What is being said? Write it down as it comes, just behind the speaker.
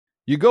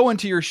You go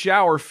into your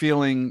shower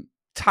feeling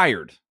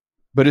tired,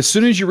 but as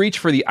soon as you reach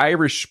for the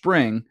Irish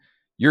Spring,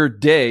 your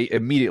day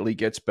immediately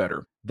gets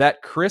better.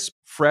 That crisp,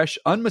 fresh,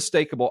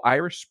 unmistakable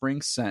Irish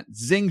Spring scent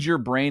zings your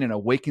brain and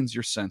awakens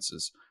your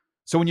senses.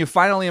 So when you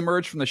finally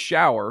emerge from the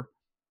shower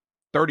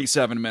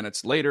 37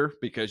 minutes later,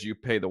 because you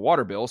pay the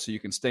water bill so you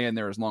can stay in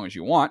there as long as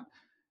you want,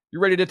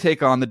 you're ready to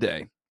take on the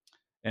day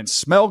and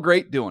smell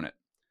great doing it.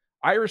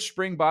 Irish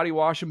Spring Body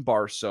Wash and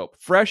Bar Soap.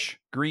 Fresh,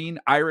 green,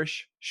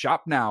 Irish.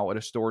 Shop now at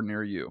a store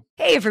near you.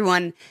 Hey,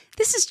 everyone.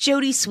 This is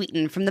Jody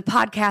Sweeten from the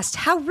podcast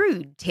How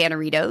Rude,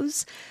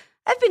 Tanneritos.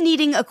 I've been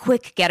needing a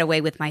quick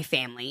getaway with my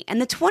family,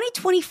 and the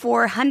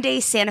 2024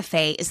 Hyundai Santa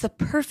Fe is the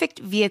perfect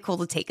vehicle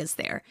to take us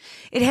there.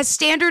 It has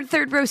standard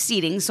third-row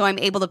seating, so I'm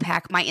able to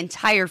pack my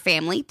entire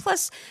family,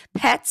 plus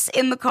pets,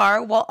 in the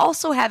car, while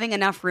also having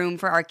enough room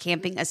for our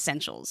camping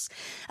essentials.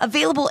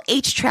 Available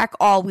H-Track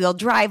all-wheel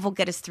drive will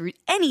get us through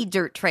any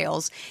dirt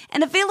trails,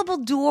 and available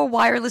dual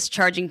wireless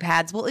charging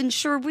pads will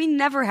ensure we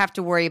never have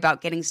to worry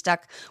about getting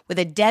stuck with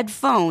a dead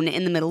phone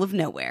in the middle of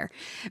nowhere.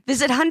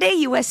 Visit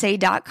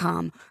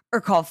HyundaiUSA.com or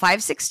call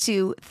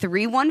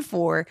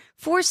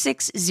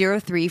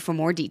 562-314-4603 for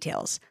more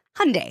details.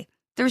 Hyundai,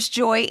 there's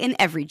joy in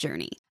every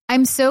journey.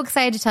 I'm so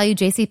excited to tell you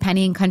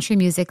JCPenney and country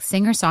music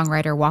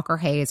singer-songwriter Walker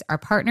Hayes are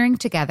partnering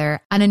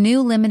together on a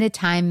new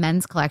limited-time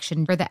men's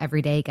collection for the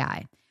everyday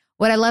guy.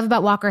 What I love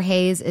about Walker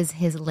Hayes is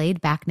his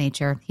laid-back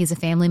nature. He's a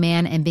family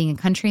man, and being a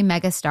country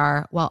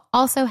megastar while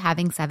also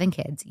having 7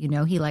 kids, you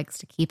know he likes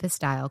to keep his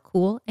style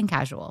cool and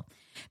casual.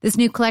 This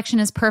new collection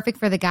is perfect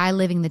for the guy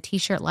living the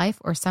t-shirt life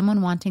or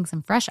someone wanting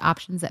some fresh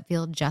options that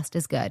feel just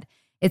as good.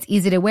 It's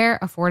easy to wear,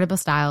 affordable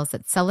styles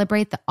that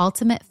celebrate the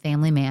ultimate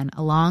family man,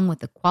 along with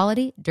the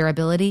quality,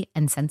 durability,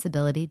 and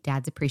sensibility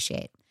dads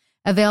appreciate.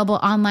 Available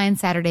online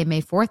Saturday,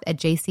 May 4th at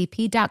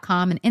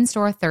jcp.com and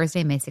in-store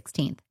Thursday, May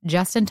 16th.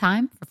 Just in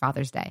time for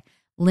Father's Day.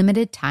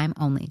 Limited time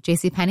only.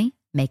 JCPenney,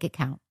 make it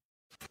count.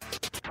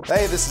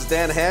 Hey, this is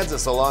Dan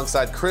Hansis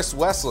alongside Chris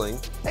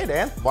Wessling. Hey,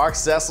 Dan. Mark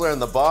Sessler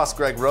and the boss,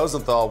 Greg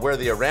Rosenthal. We're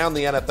the Around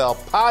the NFL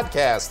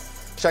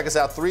podcast. Check us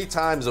out 3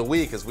 times a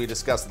week as we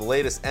discuss the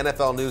latest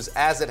NFL news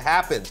as it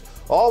happens.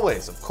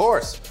 Always, of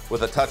course,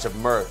 with a touch of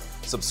mirth.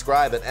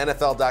 Subscribe at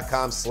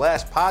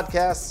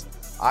NFL.com/podcasts,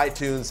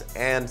 iTunes,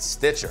 and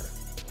Stitcher.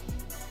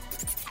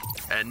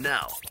 And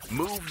now,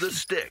 Move the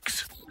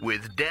Sticks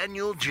with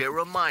Daniel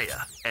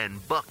Jeremiah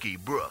and Bucky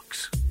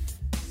Brooks.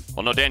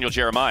 Well, no Daniel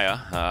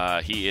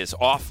Jeremiah. He is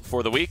off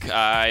for the week.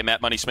 I'm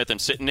Matt Money Smith. I'm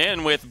sitting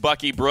in with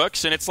Bucky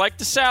Brooks, and it's like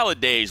the salad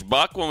days,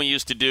 Buck, when we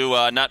used to do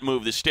not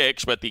Move the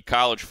Sticks, but the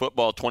College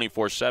Football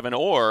 24/7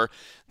 or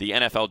the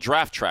NFL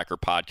Draft Tracker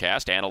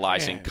podcast,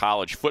 analyzing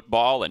college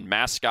football and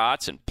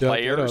mascots and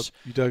players.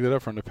 You dug it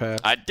up from the past.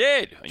 I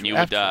did. And you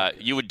would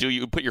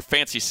put your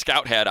fancy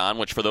scout hat on,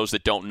 which for those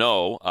that don't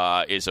know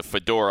is a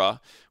fedora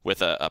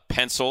with a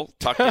pencil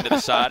tucked into the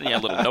side, and you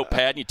had a little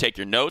notepad, and you take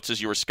your notes as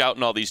you were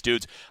scouting all these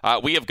dudes.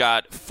 We have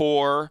got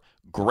 4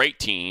 great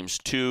teams,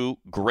 2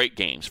 great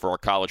games for our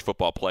college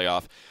football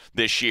playoff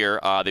this year.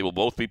 They will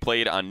both be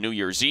played on New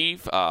Year's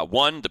Eve.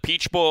 1, the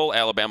Peach Bowl,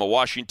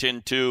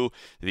 Alabama-Washington. 2,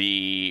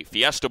 the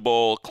Fiesta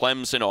Bowl,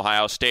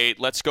 Clemson-Ohio State.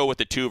 Let's go with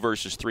the 2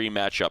 versus 3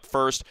 matchup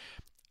first.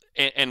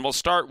 And we'll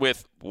start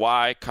with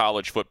why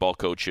college football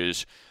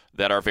coaches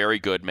that are very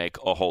good make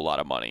a whole lot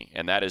of money.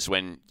 And that is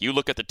when you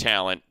look at the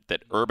talent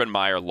that Urban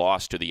Meyer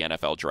lost to the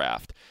NFL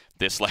draft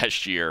this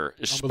last year,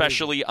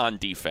 especially on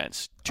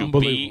defense, to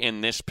be in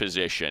this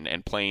position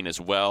and playing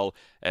as well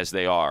as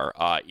they are.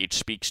 It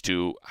speaks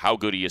to how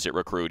good he is at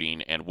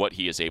recruiting and what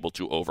he is able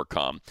to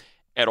overcome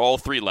at all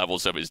 3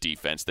 levels of his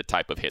defense, the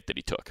type of hit that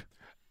he took.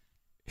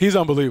 He's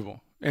unbelievable.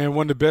 And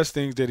one of the best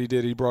things that he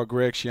did, he brought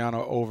Greg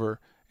Schiano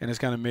over, and it's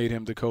kind of made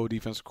him the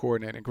co-defensive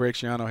coordinator. And Greg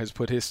Schiano has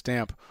put his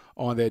stamp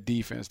on that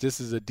defense.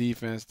 This is a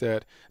defense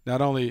that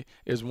not only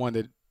is one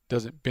that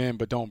doesn't bend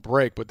but don't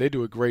break, but they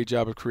do a great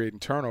job of creating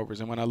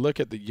turnovers. And when I look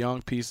at the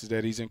young pieces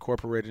that he's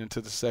incorporated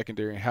into the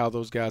secondary and how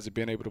those guys have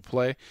been able to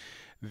play,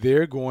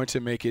 they're going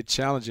to make it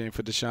challenging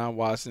for Deshaun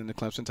Watson and the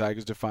Clemson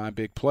Tigers to find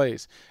big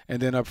plays.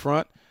 And then up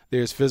front,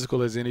 they're as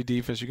physical as any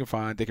defense you can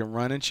find. They can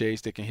run and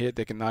chase, they can hit,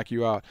 they can knock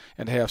you out.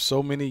 And to have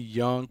so many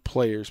young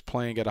players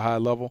playing at a high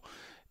level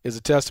is a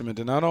testament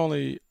to not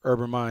only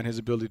Urban Meyer and his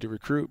ability to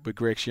recruit, but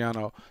Greg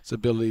Schiano's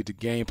ability to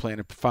game plan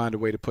and find a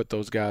way to put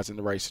those guys in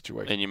the right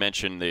situation. And you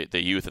mentioned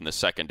the youth in the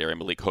secondary.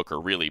 Malik Hooker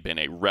really been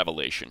a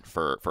revelation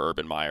for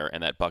Urban Meyer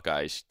and that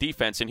Buckeyes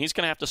defense, and he's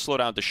going to have to slow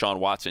down Deshaun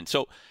Watson.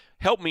 So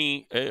help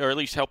me, or at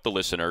least help the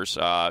listeners,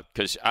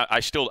 because I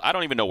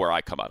don't even know where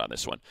I come out on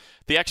this one.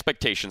 The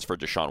expectations for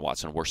Deshaun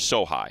Watson were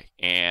so high,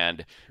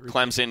 and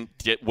Clemson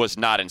was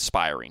not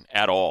inspiring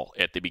at all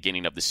at the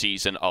beginning of the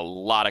season.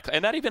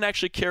 And that even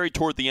actually carried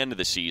toward the end of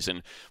the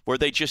season, where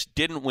they just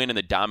didn't win in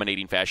the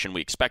dominating fashion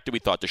we expected. We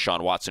thought Deshaun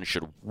Watson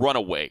should run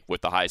away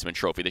with the Heisman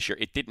Trophy this year.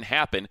 It didn't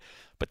happen,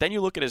 but then you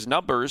look at his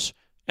numbers,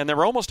 and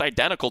they're almost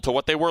identical to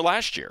what they were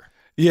last year.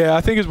 Yeah,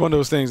 I think it's one of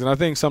those things, and I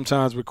think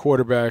sometimes with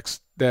quarterbacks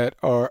that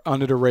are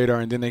under the radar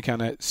and then they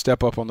kind of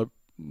step up on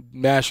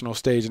national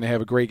stage and they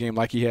have a great game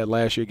like he had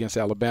last year against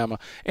Alabama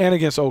and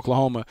against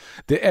Oklahoma,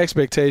 the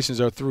expectations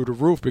are through the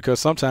roof because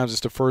sometimes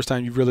it's the first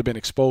time you've really been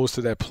exposed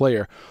to that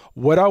player.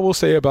 What I will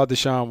say about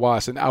Deshaun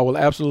Watson, I will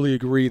absolutely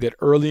agree that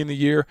early in the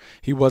year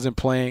he wasn't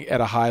playing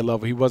at a high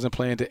level. He wasn't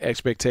playing to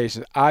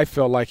expectations. I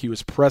felt like he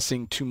was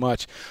pressing too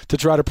much to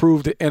try to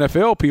prove to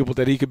NFL people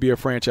that he could be a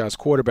franchise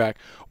quarterback.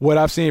 What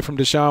I've seen from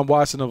Deshaun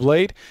Watson of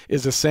late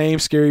is the same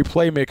scary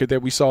playmaker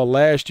that we saw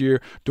last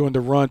year during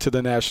the run to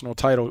the national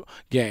title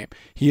game.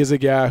 He is a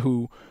guy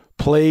who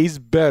plays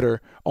better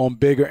on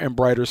bigger and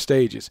brighter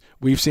stages.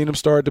 We've seen him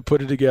start to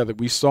put it together.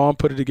 We saw him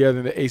put it together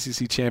in the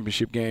ACC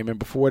championship game, and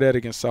before that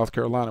against South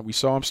Carolina. We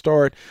saw him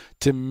start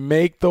to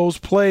make those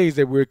plays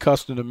that we're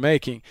accustomed to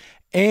making.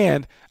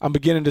 And I'm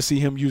beginning to see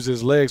him use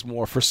his legs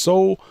more. For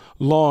so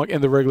long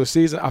in the regular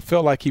season, I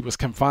felt like he was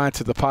confined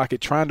to the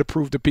pocket, trying to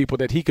prove to people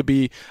that he could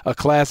be a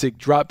classic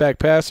drop-back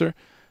passer.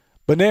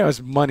 But now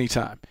it's money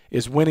time.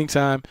 It's winning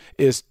time.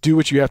 It's do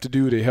what you have to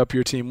do to help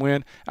your team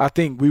win. I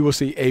think we will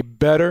see a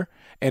better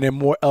and a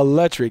more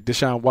electric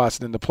Deshaun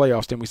Watson in the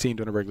playoffs than we've seen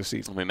during the regular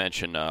season. We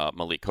mentioned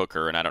Malik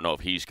Hooker, and I don't know if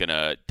he's going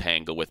to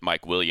tangle with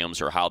Mike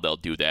Williams or how they'll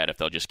do that, if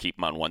they'll just keep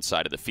him on one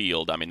side of the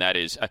field. I mean, that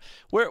is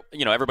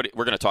everybody.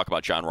 We're going to talk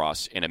about John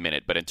Ross in a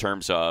minute, but in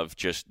terms of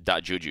just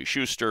Juju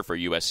Schuster for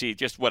USC,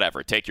 just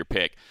whatever, take your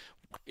pick.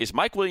 Is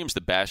Mike Williams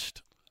the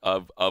best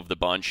of the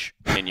bunch,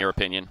 in your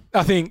opinion?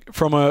 I think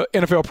from an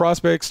NFL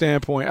prospect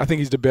standpoint, I think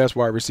he's the best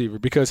wide receiver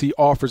because he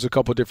offers a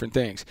couple different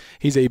things.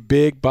 He's a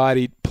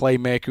big-bodied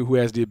playmaker who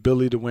has the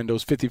ability to win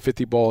those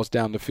 50-50 balls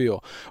down the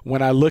field.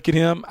 When I look at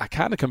him, I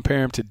kind of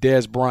compare him to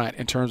Dez Bryant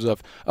in terms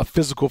of a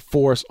physical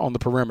force on the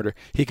perimeter.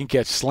 He can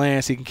catch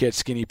slants, he can catch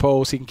skinny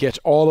posts, he can catch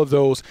all of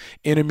those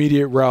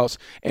intermediate routes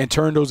and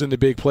turn those into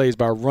big plays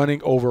by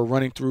running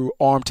through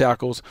arm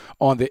tackles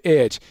on the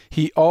edge.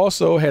 He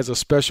also has a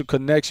special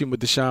connection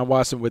with Deshaun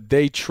Watson where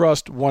they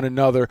trust one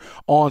another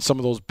on some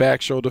of those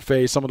back shoulder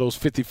fades, some of those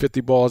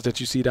 50-50 balls that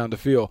you see down the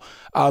field.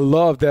 I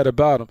love that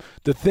about him.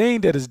 The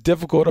thing that is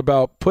difficult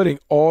about putting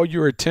all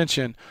your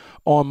attention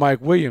on Mike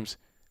Williams,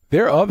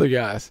 there are other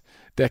guys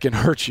that can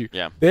hurt you.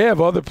 Yeah. They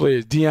have other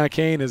players. Deion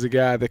Kane is a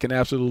guy that can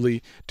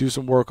absolutely do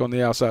some work on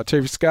the outside.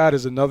 Terry Scott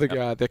is another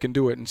guy that can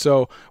do it. And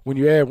so when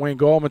you add Wayne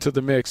Gallman to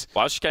the mix,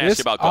 I was just going to ask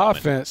you about Gallman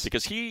offense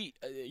because you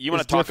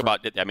want to talk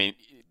about it. I mean,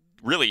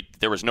 really,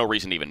 there was no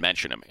reason to even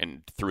mention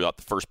him throughout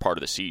the first part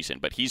of the season,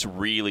 but he's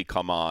really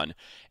come on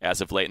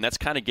as of late, and that's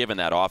kind of given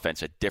that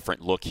offense a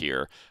different look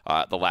here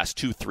the last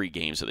 2-3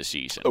 games of the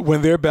season.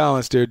 When they're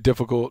balanced, they're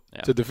difficult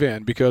to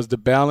defend because the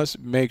balance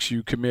makes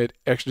you commit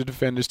extra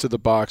defenders to the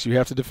box. You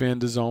have to defend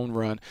the zone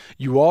run.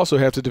 You also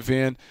have to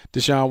defend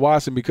Deshaun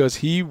Watson because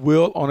he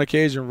will, on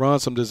occasion,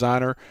 run some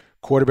designer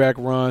quarterback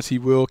runs. He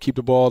will keep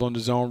the ball on the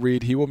zone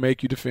read. He will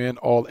make you defend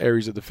all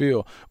areas of the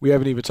field. We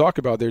haven't even talked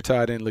about their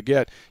tight end,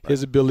 Leggett,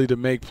 his ability to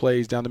make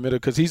plays down the middle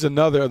because he's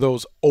another of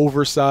those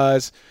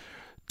oversized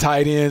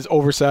tight ends,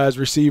 oversized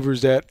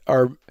receivers that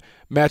are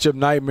matchup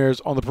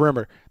nightmares on the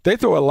perimeter. They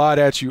throw a lot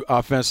at you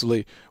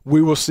offensively.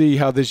 We will see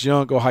how this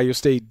young Ohio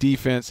State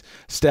defense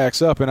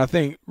stacks up. And I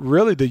think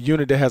really the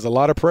unit that has a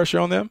lot of pressure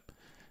on them,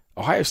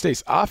 Ohio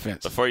State's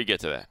offense. Before you get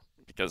to that,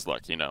 because,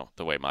 look,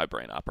 the way my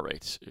brain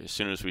operates, as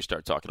soon as we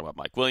start talking about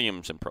Mike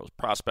Williams and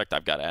prospect,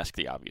 I've got to ask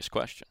the obvious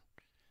question.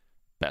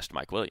 Best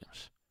Mike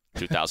Williams?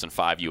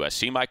 2005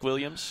 USC Mike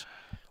Williams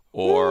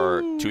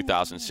or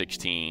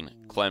 2016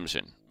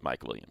 Clemson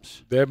Mike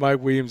Williams? That Mike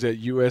Williams at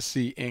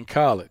USC in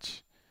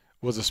college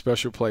was a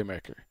special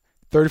playmaker.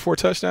 34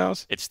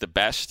 touchdowns? It's the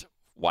best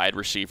wide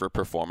receiver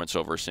performance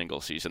over a single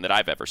season that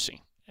I've ever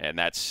seen. And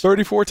that's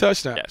 34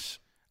 touchdowns. Yes.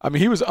 I mean,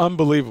 he was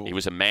unbelievable. He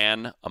was a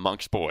man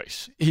amongst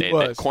boys. He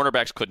was.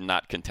 Cornerbacks could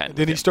not contend with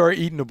him. Then he started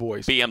eating the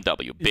boys.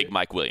 BMW, Big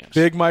Mike Williams.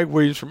 Big Mike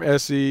Williams from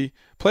SC.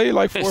 Played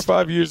like 4 or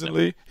 5 years in the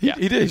league. He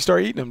did. He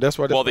started eating them. That's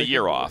why. Well, the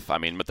year off. I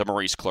mean, but the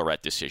Maurice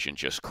Clarett decision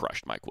just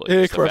crushed Mike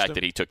Williams. The fact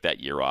that he took that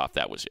year off,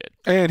 that was it.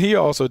 And he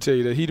also tell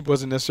you that he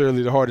wasn't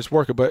necessarily the hardest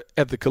worker, but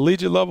at the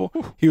collegiate level,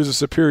 he was a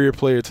superior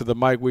player to the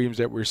Mike Williams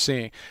that we're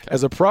seeing. Okay.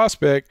 As a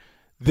prospect,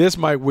 this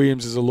Mike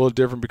Williams is a little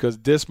different because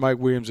this Mike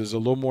Williams is a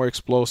little more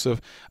explosive,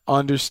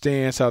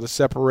 understands how to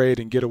separate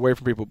and get away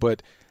from people.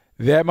 But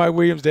that Mike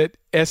Williams, that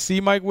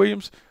SC Mike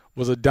Williams,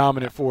 was a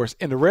dominant force.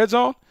 In the red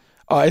zone,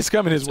 it's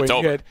coming his way.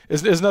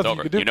 There's nothing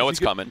you can do. You know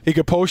it's coming. He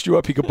could post you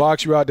up. He could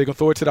box you out. They're going to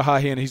throw it to the high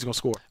hand, and he's going to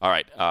score. All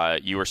right.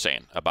 You were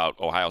saying about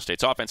Ohio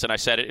State's offense, and I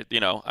said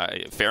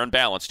it, fair and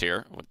balanced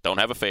here. Don't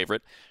have a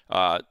favorite.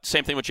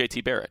 Same thing with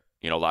J.T. Barrett.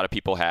 A lot of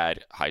people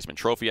had Heisman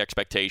Trophy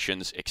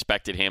expectations,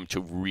 expected him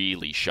to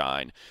really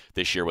shine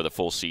this year with a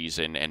full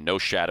season and no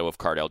shadow of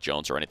Cardale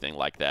Jones or anything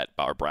like that,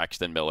 or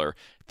Braxton Miller.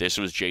 This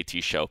was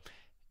JT's show,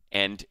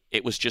 and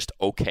it was just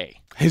okay.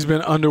 He's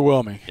been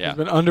underwhelming. Yeah. He's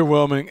been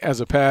underwhelming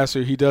as a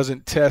passer. He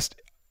doesn't test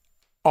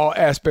all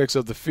aspects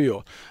of the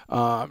field.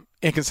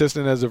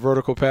 Inconsistent as a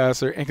vertical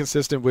passer,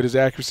 inconsistent with his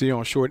accuracy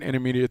on short and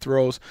intermediate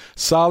throws.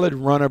 Solid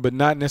runner, but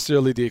not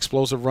necessarily the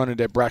explosive runner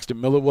that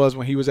Braxton Miller was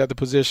when he was at the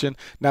position,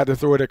 not the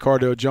thrower that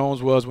Cardale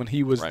Jones was when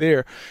he was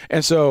there.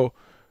 And so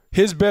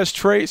his best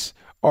traits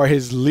are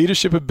his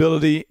leadership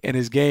ability and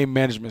his game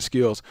management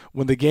skills.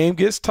 When the game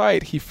gets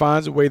tight, he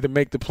finds a way to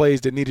make the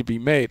plays that need to be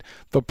made.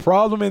 The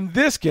problem in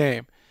this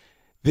game,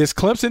 this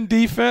Clemson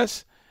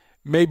defense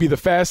may be the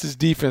fastest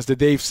defense that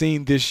they've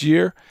seen this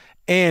year,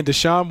 and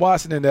Deshaun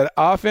Watson and that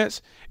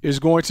offense is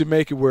going to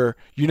make it where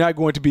you're not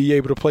going to be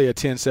able to play a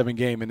 10-7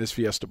 game in this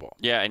Fiesta Bowl.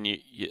 Yeah, and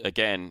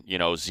again,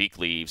 Zeke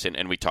leaves,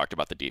 and we talked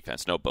about the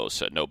defense. No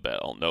Bosa, no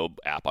Bell, no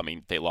App. I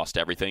mean, they lost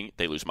everything.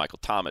 They lose Michael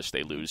Thomas.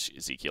 They lose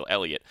Ezekiel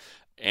Elliott.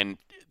 And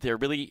there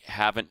really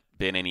haven't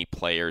been any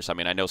players. I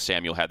mean, I know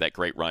Samuel had that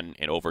great run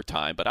in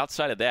overtime, but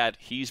outside of that,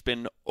 he's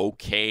been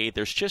okay.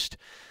 There's just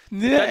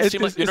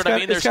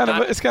it's kind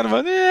of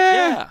a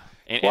yeah.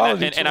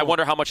 And I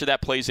wonder how much of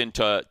that plays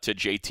into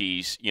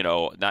JT's,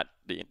 not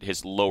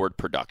his lowered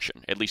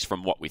production, at least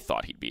from what we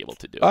thought he'd be able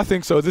to do. I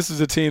think so. This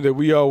is a team that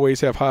we always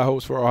have high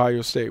hopes for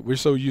Ohio State. We're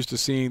so used to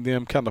seeing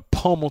them kind of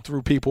pummel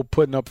through people,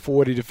 putting up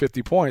 40 to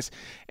 50 points,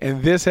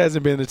 and this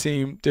hasn't been the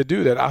team to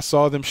do that. I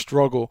saw them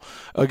struggle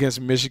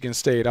against Michigan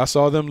State. I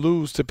saw them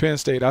lose to Penn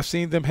State. I've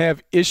seen them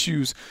have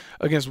issues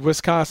against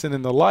Wisconsin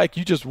and the like.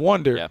 You just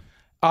wonder,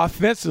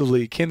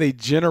 offensively, can they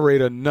generate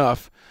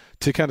enough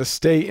to kind of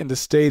stay in the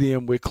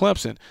stadium with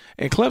Clemson?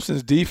 And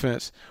Clemson's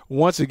defense,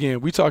 once again,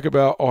 we talk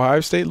about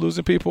Ohio State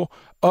losing people.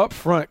 Up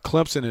front,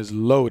 Clemson is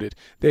loaded.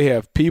 They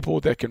have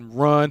people that can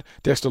run.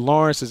 Dexter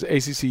Lawrence is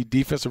ACC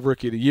Defensive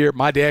Rookie of the Year.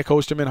 My dad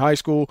coached him in high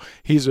school.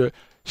 He's a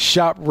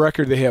shop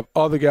record. They have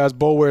other guys.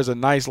 Bower is a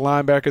nice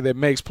linebacker that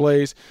makes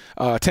plays.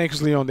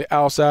 Tankersley on the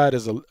outside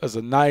is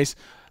a nice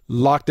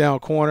lockdown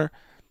corner.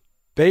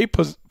 They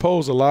pose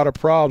a lot of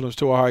problems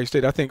to Ohio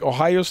State. I think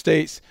Ohio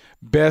State's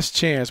best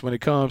chance when it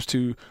comes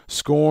to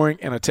scoring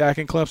and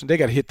attacking Clemson, they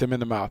got to hit them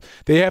in the mouth.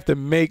 They have to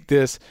make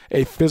this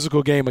a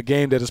physical game, a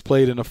game that is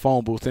played in a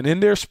phone booth. And in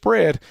their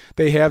spread,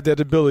 they have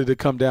that ability to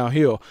come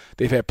downhill.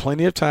 They've had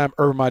plenty of time.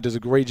 Urban Meyer does a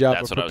great job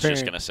of preparing. That's what I was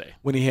just going to say.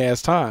 When he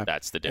has time.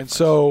 That's the difference. And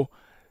so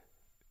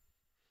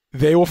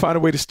they will find a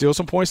way to steal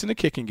some points in the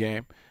kicking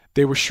game.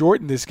 They were short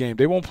in this game.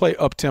 They won't play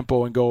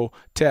up-tempo and go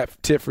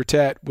tit for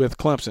tat with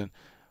Clemson.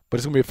 But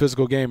it's going to be a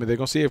physical game, and they're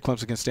going to see if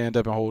Clemson can stand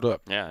up and hold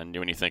up. Yeah, and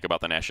when you think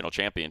about the national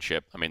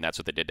championship, I mean, that's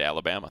what they did to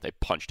Alabama. They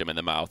punched him in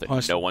the mouth,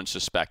 and no one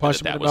suspected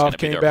that was going to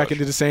be their came back push. And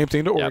did the same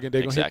thing to Oregon.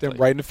 They're going to hit them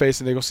right in the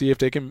face, and they're going to see if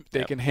they can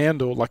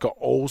handle like an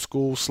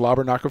old-school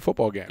slobber-knocker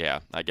football game.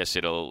 Yeah, I guess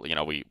it'll,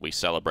 we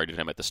celebrated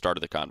him at the start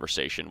of the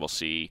conversation. We'll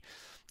see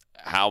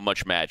how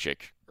much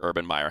magic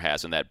Urban Meyer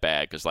has in that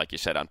bag, because like you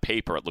said, on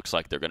paper it looks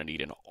like they're going to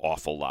need an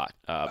awful lot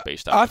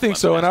based on I think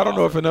so, and I don't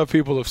know if offer. Enough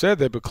people have said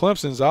that, but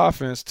Clemson's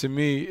offense to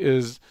me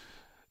is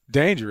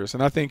dangerous,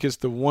 and I think it's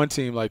the one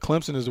team, like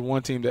Clemson is the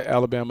one team that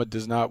Alabama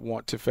does not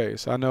want to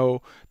face. I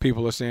know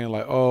people are saying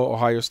like, oh,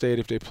 Ohio State,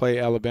 if they play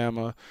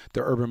Alabama,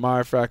 the Urban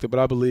Meyer factor, but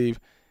I believe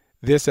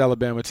this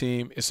Alabama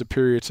team is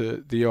superior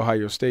to the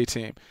Ohio State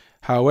team.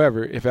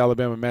 However, if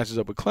Alabama matches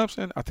up with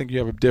Clemson, I think you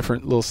have a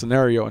different little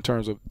scenario in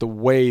terms of the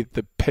way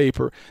the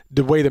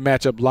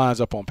matchup lines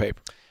up on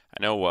paper.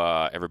 I know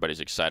everybody's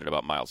excited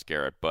about Myles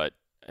Garrett, but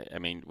I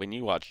mean, when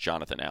you watch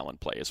Jonathan Allen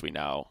play, as we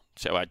now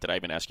say, did I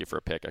even ask you for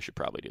a pick? I should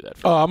probably do that.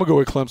 I'm gonna go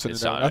with Clemson.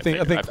 I think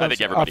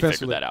everybody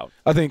figured that out.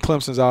 I think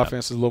Clemson's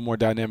offense is a little more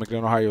dynamic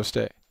than Ohio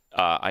State.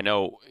 I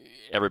know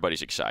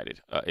everybody's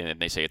excited, and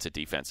they say it's a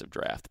defensive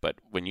draft. But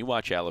when you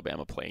watch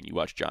Alabama play and you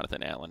watch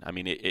Jonathan Allen, I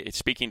mean, it's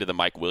speaking to the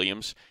Mike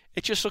Williams,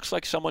 it just looks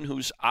like someone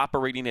who's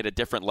operating at a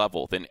different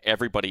level than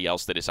everybody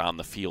else that is on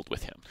the field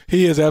with him.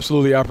 He is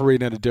absolutely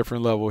operating at a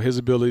different level. His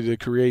ability to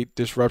create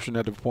disruption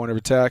at the point of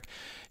attack.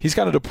 He's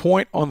kind of the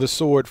point on the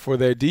sword for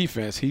their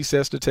defense. He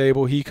sets the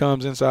table. He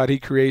comes inside. He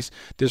creates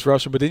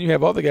disruption. But then you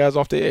have other guys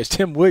off the edge.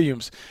 Tim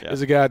Williams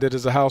is a guy that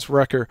is a house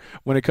wrecker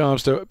when it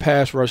comes to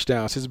pass rush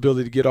downs. His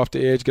ability to get off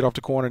the edge, get off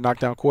the corner, knock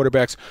down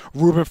quarterbacks.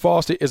 Reuben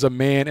Foster is a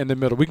man in the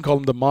middle. We can call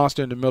him the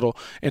monster in the middle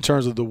in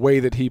terms of the way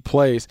that he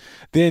plays.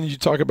 Then you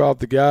talk about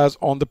the guys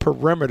on the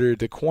perimeter,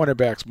 the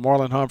cornerbacks,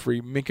 Marlon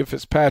Humphrey, Minkah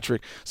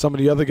Fitzpatrick, some of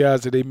the other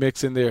guys that they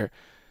mix in there.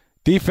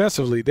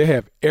 Defensively, they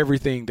have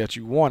everything that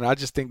you want. I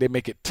just think they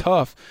make it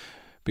tough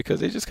because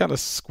they just kind of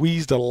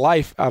squeeze the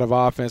life out of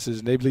offenses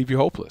and they leave you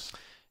hopeless.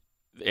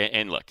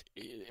 And look,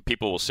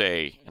 people will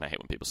say, and I hate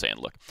when people say,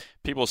 and look,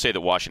 people will say that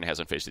Washington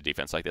hasn't faced a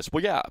defense like this.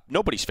 Well, yeah,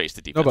 nobody's faced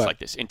a defense like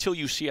this. Until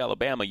you see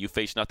Alabama, you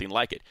face nothing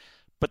like it.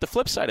 But the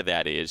flip side of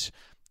that is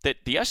that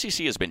the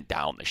SEC has been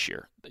down this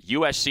year. The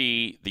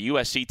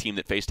USC team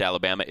that faced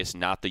Alabama is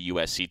not the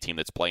USC team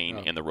that's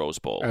playing in the Rose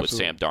Bowl with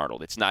Sam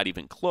Darnold. It's not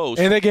even close.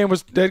 And that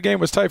game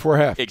was tight for a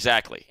half.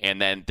 Exactly.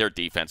 And then their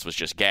defense was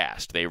just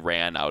gassed. They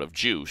ran out of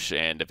juice,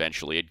 and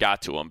eventually it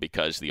got to them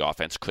because the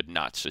offense could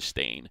not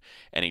sustain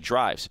any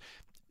drives.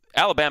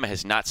 Alabama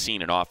has not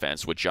seen an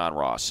offense with John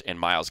Ross and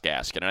Myles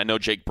Gaskin. And I know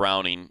Jake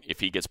Browning, if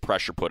he gets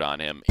pressure put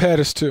on him,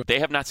 Pettis too. They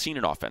have not seen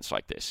an offense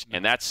like this.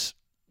 And that's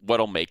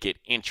what'll make it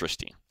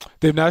interesting.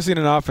 They've not seen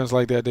an offense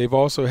like that. They've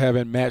also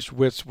haven't matched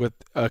wits with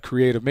a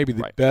creative, maybe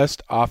the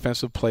best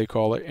offensive play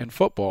caller in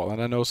football. And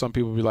I know some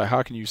people will be like,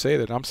 how can you say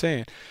that? I'm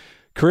saying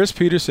Chris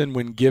Peterson,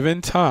 when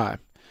given time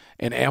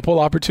an ample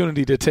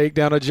opportunity to take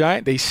down a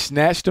giant. They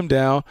snatched them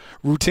down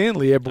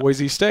routinely at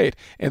Boise State.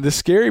 And the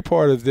scary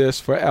part of this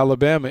for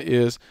Alabama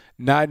is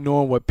not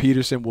knowing what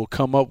Peterson will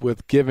come up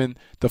with given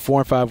the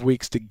 4 and 5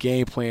 weeks to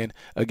game plan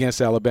against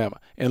Alabama.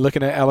 And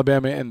looking at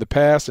Alabama in the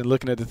past and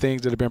looking at the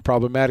things that have been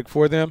problematic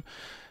for them,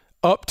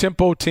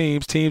 up-tempo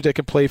teams that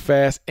can play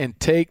fast and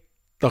take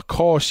the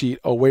call sheet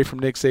away from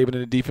Nick Saban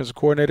and the defensive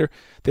coordinator,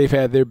 they've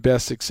had their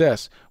best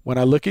success. When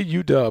I look at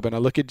UW and I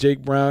look at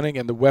Jake Browning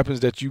and the weapons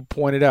that you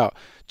pointed out,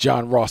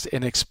 John Ross,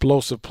 an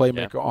explosive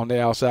playmaker on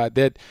the outside.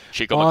 That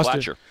Chico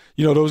McClatcher.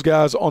 Those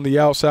guys on the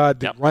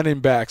outside, the running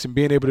backs and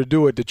being able to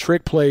do it, the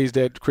trick plays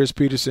that Chris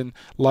Peterson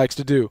likes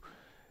to do.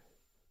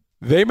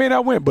 They may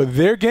not win, but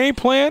their game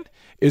plan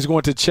is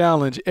going to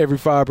challenge every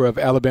fiber of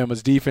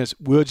Alabama's defense.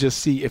 We'll just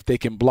see if they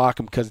can block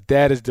them, because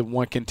that is the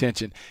one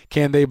contention.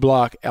 Can they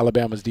block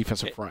Alabama's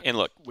defensive front? And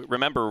look,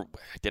 remember,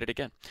 I did it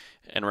again.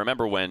 And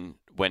remember when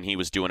he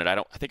was doing it,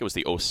 I think it was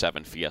the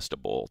 2007 Fiesta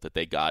Bowl that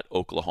they got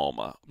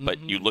Oklahoma.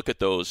 But you look at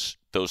those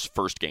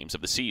first games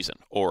of the season,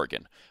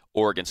 Oregon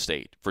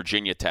State,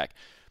 Virginia Tech.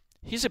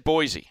 He's at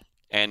Boise,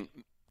 and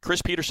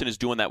Chris Peterson is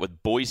doing that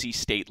with Boise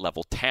State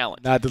level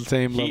talent. Not the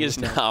same level. He is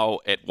now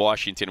at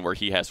Washington, where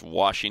he has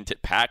Washington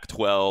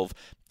Pac-12,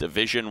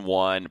 Division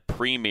I,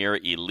 premier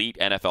elite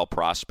NFL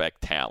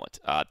prospect talent.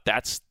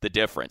 That's the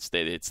difference.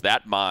 It's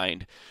that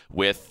mind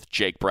with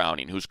Jake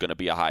Browning, who's going to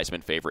be a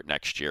Heisman favorite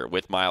next year,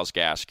 with Myles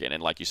Gaskin,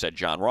 and like you said,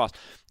 John Ross.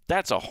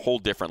 That's a whole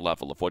different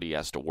level of what he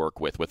has to work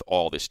with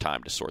all this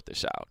time to sort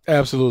this out.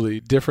 Absolutely.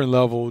 Different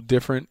level,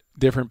 different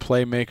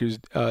playmakers,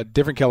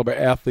 different caliber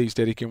athletes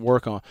that he can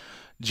work on.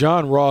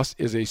 John Ross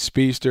is a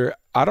speedster.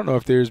 I don't know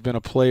if there's been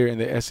a player in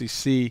the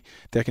SEC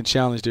that can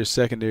challenge their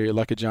secondary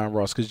like a John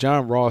Ross, because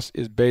John Ross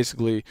is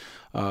basically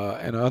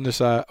an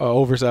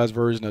oversized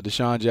version of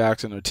Deshaun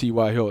Jackson or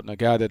T.Y. Hilton, a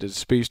guy that is a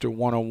speedster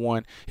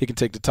one-on-one. He can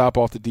take the top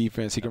off the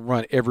defense. He can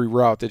run every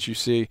route that you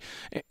see.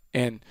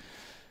 And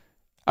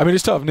I mean,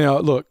 it's tough. Now,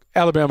 look,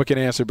 Alabama can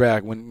answer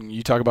back when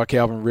you talk about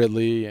Calvin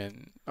Ridley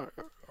and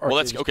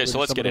let's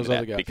get into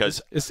that, because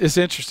it's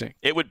interesting.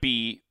 It would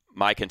be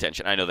my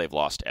contention. I know they've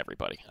lost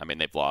everybody. I mean,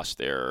 they've lost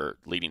their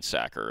leading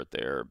sacker,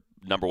 their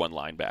number one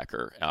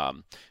linebacker,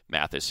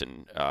 Mathis,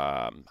 and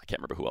I can't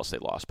remember who else they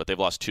lost, but they've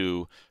lost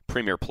two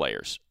premier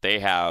players. They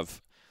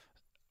have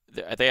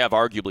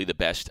arguably the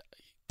best.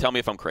 Tell me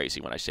if I'm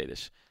crazy when I say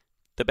this.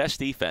 The best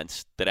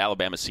defense that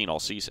Alabama's seen all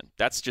season.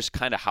 That's just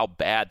kind of how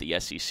bad the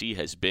SEC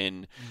has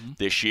been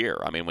this year.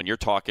 I mean, when you're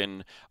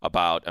talking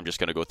about, I'm just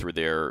going to go through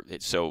there.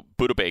 So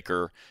Budda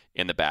Baker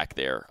in the back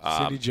there.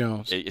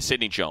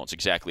 Sidney Jones,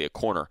 exactly, a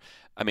corner.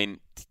 I mean,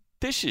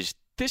 this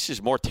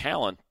is more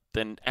talent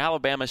than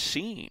Alabama's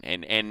seen.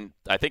 And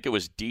I think it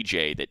was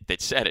DJ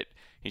that said it.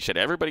 He said,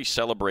 everybody's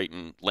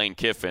celebrating Lane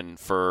Kiffin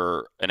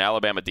for an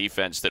Alabama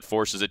defense that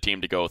forces a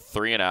team to go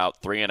 3 and out,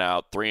 3 and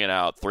out, 3 and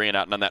out, 3 and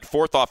out. And on that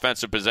fourth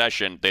offensive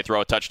possession, they throw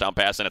a touchdown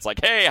pass, and it's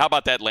like, hey, how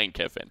about that Lane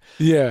Kiffin?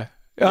 Yeah.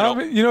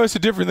 It's a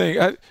different thing.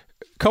 A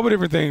couple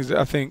different things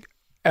I think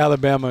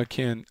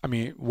Washington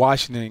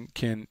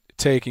can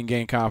take and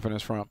gain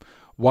confidence from.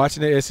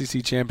 Watching the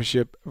SEC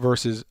championship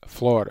versus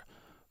Florida.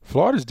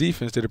 Florida's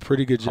defense did a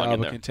pretty good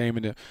job of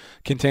containing them,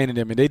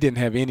 and they didn't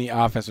have any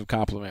offensive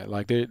complement.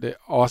 Like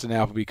Austin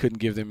Appleby couldn't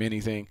give them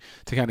anything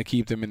to kind of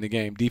keep them in the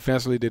game.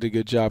 Defensively, did a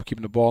good job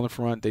keeping the ball in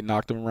front. They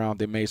knocked them around.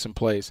 They made some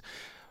plays.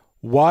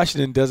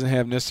 Washington doesn't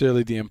have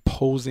necessarily the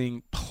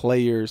imposing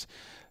players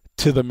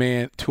to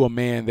a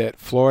man that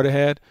Florida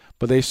had,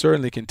 but they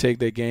certainly can take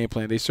their game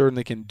plan. They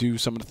certainly can do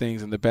some of the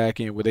things in the back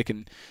end where they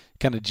can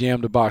kind of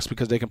jam the box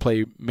because they can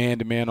play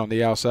man-to-man on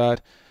the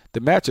outside. The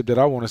matchup that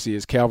I want to see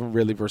is Calvin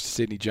Ridley versus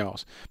Sidney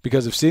Jones.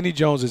 Because if Sidney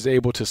Jones is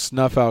able to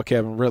snuff out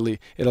Calvin Ridley,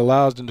 it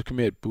allows them to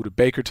commit Budda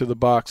Baker to the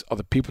box,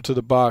 other people to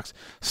the box,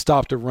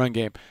 stop the run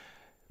game.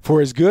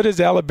 For as good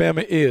as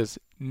Alabama is,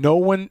 no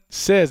one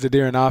says that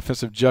they're an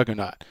offensive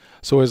juggernaut.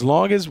 So as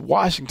long as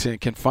Washington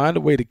can find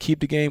a way to keep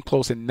the game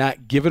close and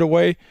not give it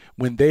away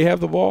when they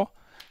have the ball,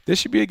 this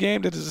should be a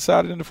game that is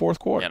decided in the fourth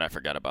quarter. And I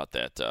forgot about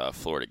that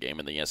Florida game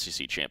in the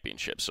SEC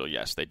championship. So,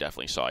 yes, they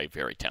definitely saw a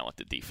very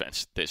talented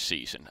defense this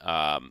season.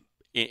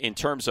 In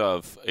terms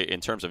of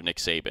Nick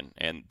Saban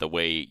and the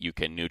way you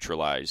can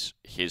neutralize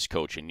his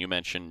coaching, you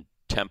mentioned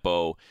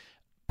tempo,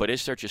 but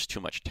is there just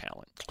too much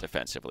talent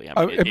defensively?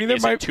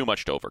 Is it too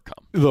much to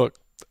overcome? Look,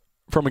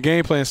 from a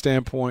game plan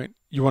standpoint,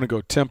 you want to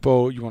go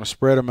tempo. You want to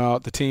spread them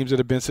out. The teams that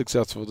have been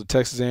successful, the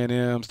Texas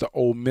A&Ms, the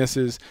Ole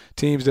Misses,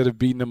 teams that have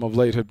beaten them of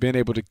late have been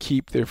able to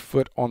keep their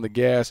foot on the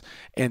gas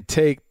and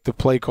take the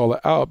play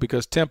caller out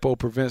because tempo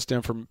prevents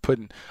them from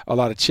putting a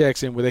lot of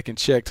checks in where they can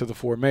check to the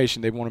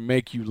formation. They want to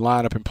make you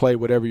line up and play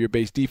whatever your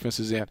base defense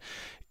is in.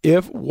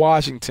 If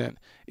Washington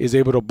is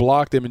able to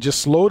block them and just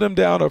slow them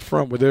down up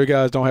front where their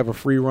guys don't have a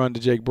free run to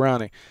Jake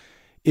Browning,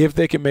 if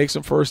they can make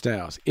some first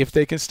downs, if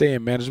they can stay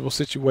in manageable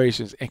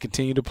situations and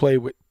continue to play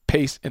with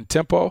pace and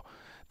tempo,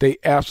 they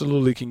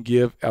absolutely can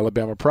give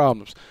Alabama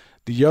problems.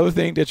 The other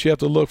thing that you have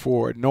to look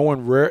for,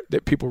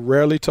 that people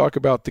rarely talk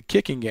about, the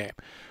kicking game.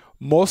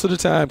 Most of the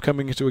time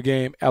coming into a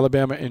game,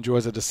 Alabama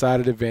enjoys a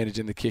decided advantage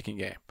in the kicking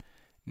game.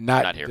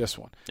 Not here. This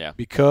one. Yeah.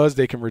 Because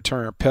they can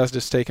return.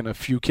 Pestis taking a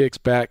few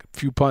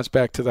punts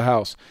back to the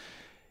house.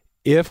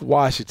 If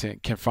Washington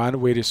can find a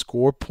way to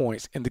score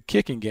points in the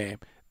kicking game,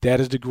 that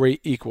is the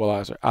great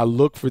equalizer. I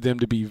look for them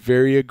to be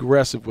very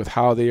aggressive with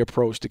how they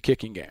approach the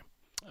kicking game.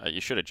 You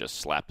should have just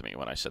slapped me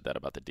when I said that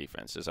about the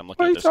defenses. I'm What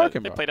looking are at you this.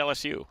 talking They about? played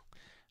LSU.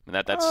 I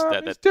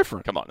mean, It's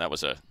different. Come on, that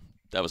was a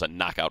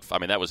knockout. I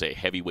mean, that was a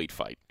heavyweight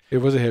fight. It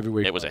was a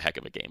heavyweight. It was a heck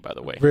of a game, by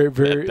the way.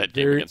 That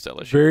game against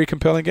LSU. Very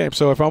compelling game.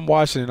 So if I'm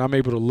watching and I'm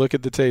able to look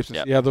at the tapes and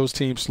see how those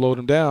teams slowed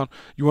them down,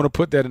 you want to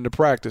put that into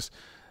practice.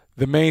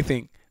 The main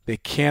thing, they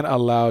can't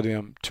allow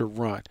them to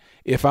run.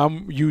 If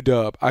I'm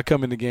UW, I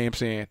come in the game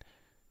saying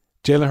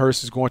Jalen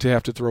Hurts is going to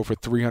have to throw for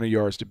 300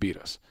 yards to beat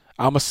us.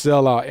 I'm going to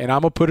sell out, and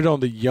I'm going to put it on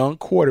the young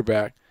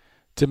quarterback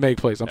to make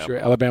plays. I'm sure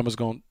Alabama's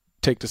going to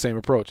take the same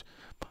approach.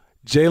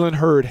 Jalen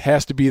Hurts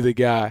has to be the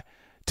guy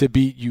to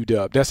beat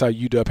UW. That's how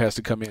UW has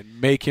to come in,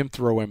 make him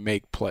throw and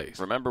make plays.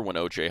 Remember when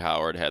O.J.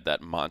 Howard had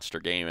that monster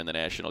game in the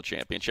national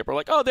championship? We're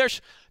like, oh,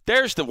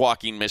 there's the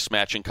walking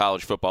mismatch in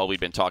college football we've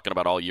been talking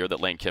about all year that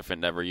Lane Kiffin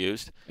never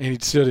used. And he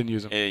still didn't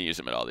use him. He didn't use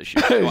him at all this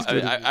year.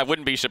 I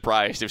wouldn't be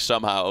surprised if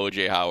somehow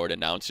O.J. Howard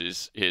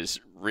announces his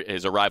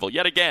arrival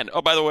yet again.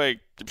 Oh, by the way,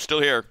 I'm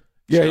still here.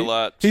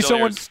 Yeah,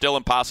 Still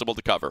impossible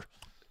to cover.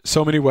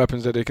 So many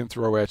weapons that they can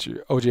throw at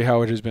you. O.J.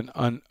 Howard has been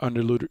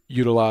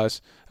underutilized.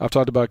 I've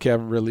talked about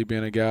Calvin Ridley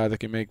being a guy that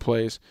can make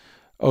plays.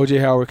 O.J.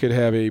 Howard could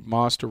have a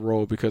monster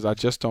role because I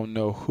just don't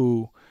know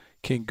who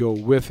can go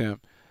with him.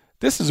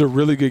 This is a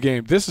really good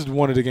game. This is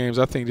one of the games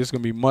I think this is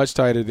going to be much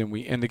tighter than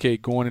we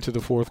indicate going into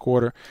the fourth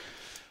quarter.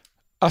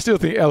 I still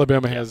think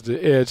Alabama has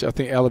the edge. I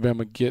think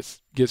Alabama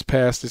gets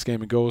past this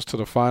game and goes to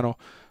the final.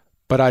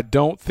 But I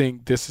don't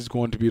think this is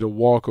going to be the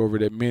walkover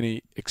that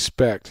many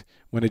expect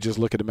when they just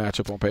look at the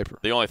matchup on paper.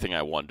 The only thing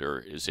I wonder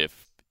is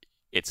if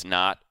it's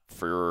not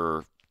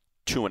for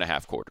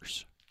 2.5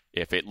 quarters.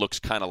 If it looks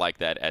kind of like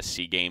that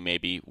SC game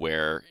maybe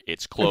where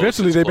it's close.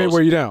 Eventually they may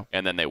wear you down.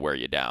 And then they wear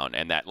you down.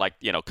 And that, like,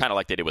 you know, kind of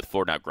like they did with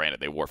Florida. Now, granted,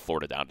 they wore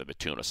Florida down to the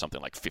tune of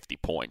something like 50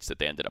 points that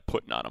they ended up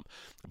putting on them.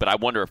 But I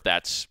wonder if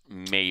that's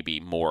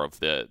maybe more of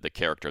the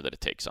character that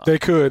it takes on. They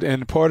could.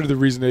 And part of the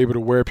reason they're able to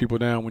wear people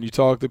down, when you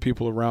talk to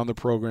people around the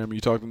program,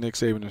 you talk to Nick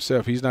Saban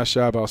himself, he's not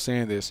shy about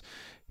saying this.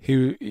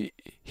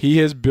 He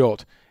has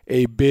built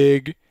a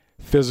big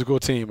physical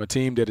team, a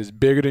team that is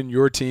bigger than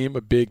your team,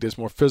 that's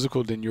more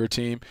physical than your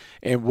team.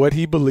 And what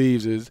he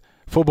believes is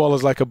football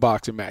is like a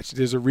boxing match.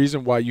 There's a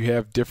reason why you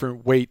have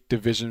different weight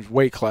divisions,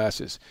 weight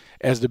classes.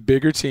 As the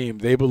bigger team,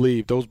 they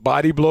believe those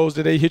body blows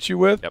that they hit you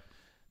with,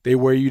 they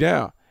wear you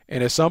down.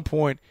 And at some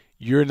point,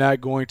 you're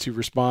not going to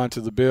respond to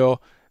the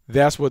bill.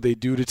 That's what they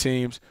do to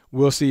teams.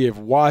 We'll see if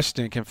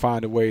Washington can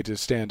find a way to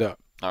stand up.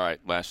 All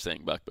right, last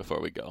thing, Buck, before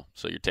we go.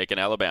 So you're taking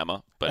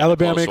Alabama. But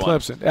Alabama and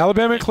Clemson.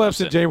 Alabama and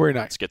Clemson, January 9th.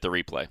 Let's get the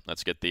replay.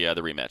 Let's get the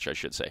rematch, I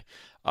should say.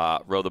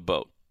 Row the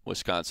boat,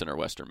 Wisconsin or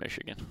Western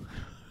Michigan.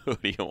 Who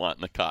do you want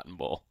in the Cotton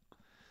Bowl?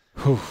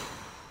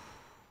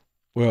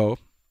 Well,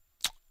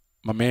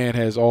 my man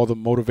has all the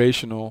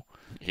motivational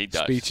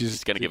speeches.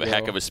 He's going to give a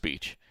heck of a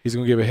speech. He's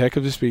going to give a heck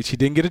of a speech. He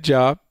didn't get a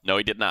job. No,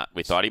 he did not.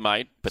 We thought he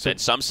might, but then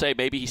some say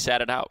maybe he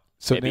sat it out.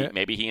 So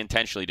maybe he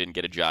intentionally didn't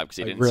get a job because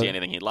he didn't see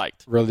anything he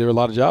liked. Really, there were a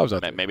lot of jobs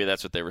out there. Maybe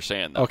that's what they were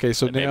saying, though. Okay,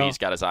 so now, maybe he's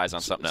got his eyes on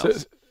something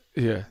else.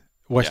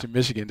 Western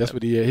Michigan. That's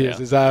what he has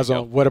his eyes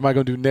on. What am I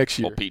going to do next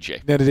year? Old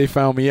PJ. Now that they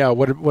found me out,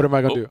 what am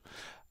I going to do?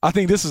 I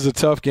think this is a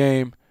tough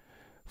game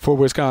for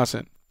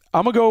Wisconsin.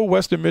 I'm going to go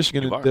Western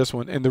Michigan in this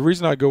one. And the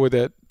reason I go with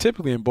that,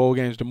 typically in bowl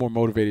games, the more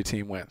motivated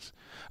team wins.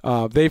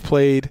 They've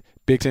played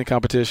Big Ten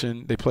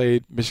competition. They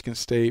played Michigan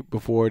State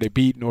before. They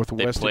beat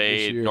Northwestern this year.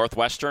 They played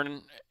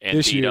Northwestern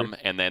and beat them,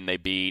 and then they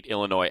beat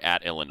Illinois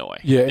at Illinois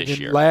this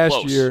year.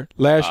 Last year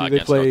they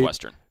played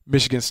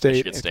Michigan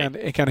State and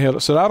kind of held it.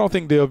 So I don't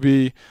think they'll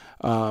be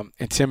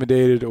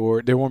intimidated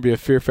or there won't be a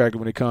fear factor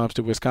when it comes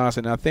to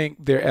Wisconsin. I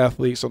think their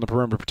athletes on the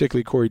perimeter,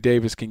 particularly Corey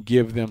Davis, can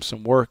give them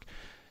some work.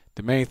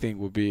 The main thing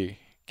will be,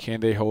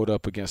 can they hold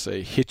up against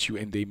a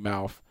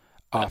hit-you-in-the-mouth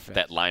offense?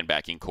 That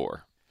linebacking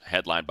core.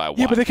 Headlined by one.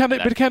 Yeah, but they kind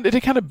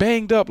of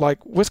banged up.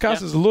 Like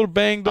Wisconsin's a little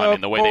banged up. I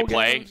mean, the way they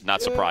play,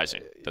 not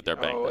surprising that they're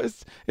banged up.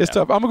 It's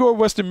tough. I'm gonna go with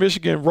Western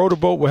Michigan. Row the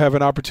Boat will have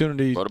an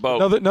opportunity. Row the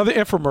Boat. Another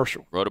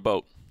infomercial. Row the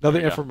Boat. Another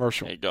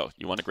infomercial. There you go.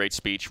 You want a great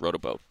speech? Row the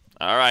Boat.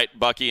 All right,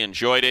 Bucky,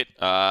 enjoyed it.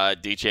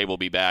 DJ will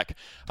be back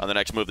on the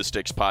next Move the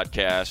Sticks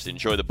podcast.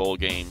 Enjoy the bowl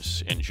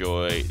games.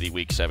 Enjoy the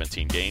Week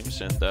 17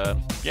 games. And,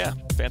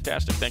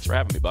 fantastic. Thanks for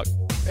having me, Buck.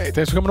 Hey,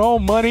 thanks for coming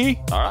on,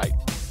 money. All right.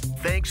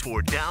 Thanks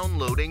for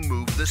downloading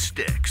Move the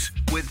Sticks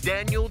with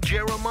Daniel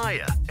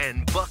Jeremiah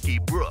and Bucky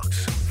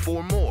Brooks.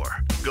 For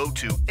more, go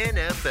to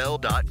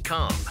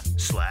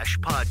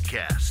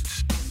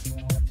nfl.com/podcasts.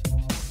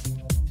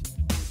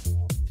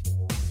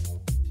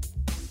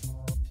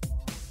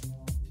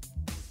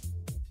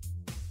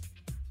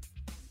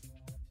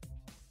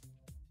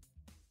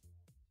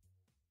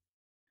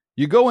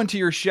 You go into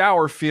your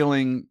shower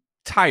feeling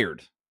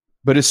tired,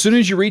 but as soon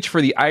as you reach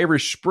for the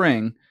Irish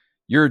Spring,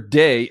 your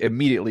day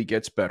immediately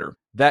gets better.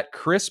 That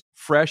crisp,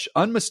 fresh,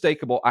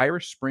 unmistakable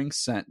Irish Spring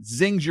scent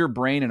zings your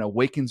brain and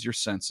awakens your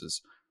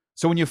senses.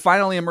 So when you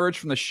finally emerge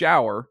from the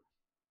shower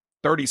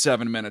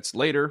 37 minutes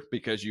later,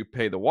 because you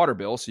pay the water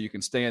bill so you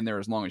can stay in there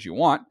as long as you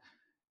want,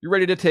 you're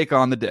ready to take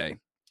on the day.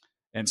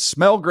 And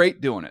smell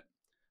great doing it.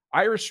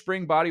 Irish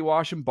Spring Body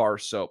Wash and Bar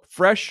Soap.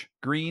 Fresh,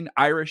 green,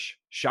 Irish.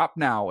 Shop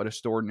now at a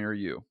store near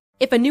you.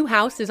 If a new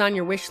house is on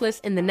your wish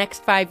list in the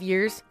next 5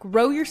 years,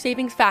 grow your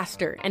savings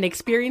faster and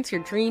experience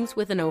your dreams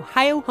with an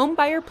Ohio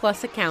Homebuyer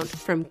Plus account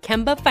from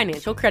Kemba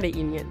Financial Credit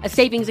Union. A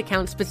savings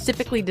account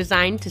specifically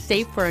designed to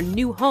save for a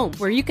new home,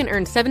 where you can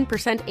earn 7%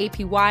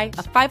 APY,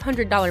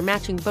 a $500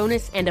 matching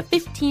bonus, and a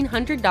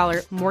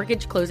 $1,500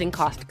 mortgage closing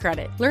cost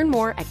credit. Learn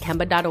more at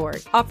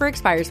Kemba.org. Offer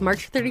expires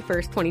March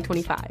 31st,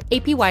 2025.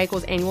 APY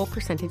equals annual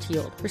percentage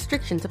yield.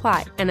 Restrictions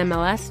apply.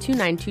 NMLS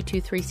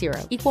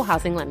 292230. Equal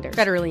housing lender.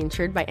 Federally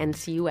insured by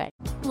NCUA.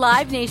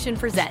 Live Nation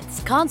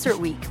presents Concert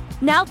Week.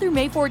 Now through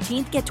May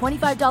 14th, get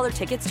 $25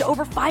 tickets to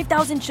over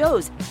 5,000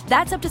 shows.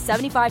 That's up to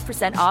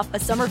 75% off a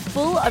summer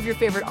full of your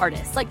favorite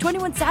artists like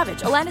 21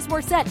 Savage, Alanis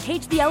Morissette,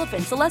 Cage the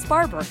Elephant, Celeste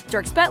Barber,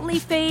 Dierks Bentley,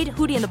 Fade,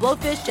 Hootie and the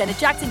Blowfish, Janet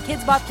Jackson,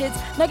 Kids Bop Kids,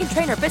 Meghan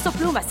Trainor, Peso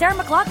Pluma, Sarah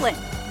McLachlan.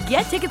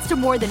 Get tickets to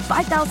more than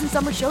 5,000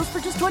 summer shows for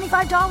just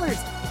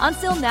 $25. On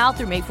sale now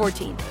through May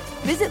 14th.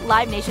 Visit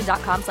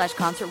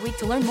livenation.com/concertweek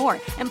to learn more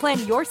and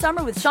plan your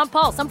summer with Sean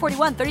Paul, Sum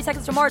 41, 30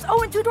 Seconds to Mars,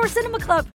 and Two Door Cinema Club.